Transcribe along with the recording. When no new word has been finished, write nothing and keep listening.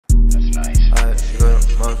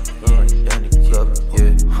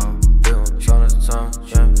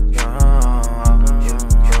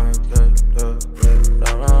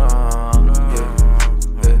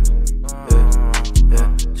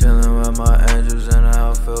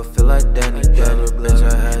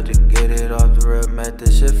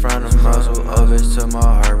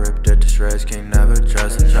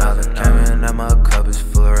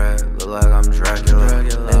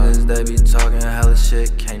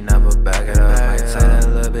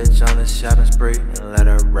shopping spree and let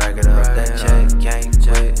her rack it up. That check can't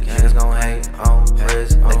quit. Niggas gon' hate on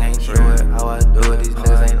Priz. They can't do it how I do it. These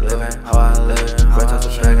niggas ain't living how I live. Red toss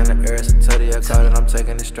the bag in the air. It's a TUDDY. I caught it. I'm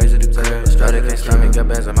taking it straight to the crib. Straight can't stop me. Got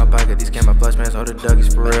bands in my pocket. These came my plus bands. Hold the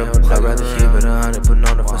Dougies for real. I'd rather keep it 100. Putting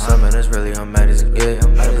on it for something that's really I'm mad as a kid.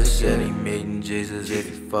 I'm never shitty meeting Jesus if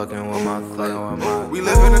you fucking with my flow. We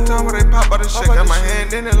live in a time where they pop out the shit. Got my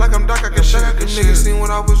hand in it like I'm Doc. I can shit. Them niggas seen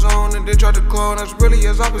what I was on and then tried to clone. That's really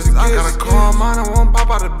as opposite kids. I got a car on mine. I won't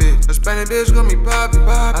pop out a bitch. A Spanish bitch got me poppy.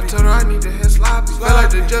 I told her I need to hit sloppy. Feel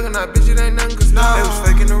like the juggernaut, bitch. It ain't nothing could stop. They was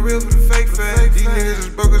faking the real for the fake fake. These niggas is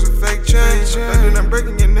brokers and fake change. Baby, I'm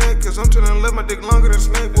breaking your neck, cause I'm trying to let my dick longer than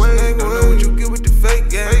snake way. Don't know what you get with the fake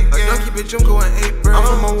game. A junkie bitch, I'm going 8 brain. I'm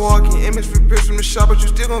from Milwaukee, Msftpriz from the shop, but you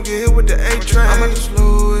still gon' get hit with the A train. I'm about to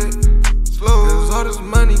slow it, cause all this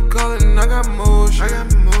money calling, I got motion.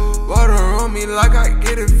 Water on me like I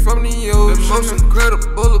get it from the ocean. The most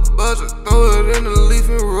incredible of buzz, I throw it in the leaf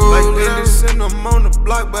and roll it. Like they just send them on the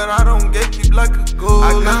block, but I don't gatekeep like a gold.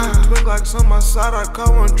 I got the twin glocks on my side, I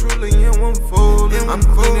call one truly and one fold. I'm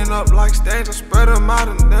cleaning up like stains, I spread them out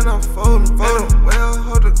and then I fold them. Well,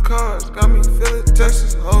 hold the cards, got me feeling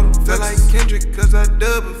Texas, hold them. Feel like Kendrick cause I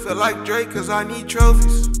dub, but feel like Drake cause I need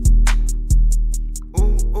trophies.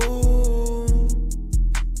 Ooh, ooh.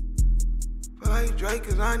 Feel like Drake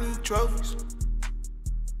cause I need trophies.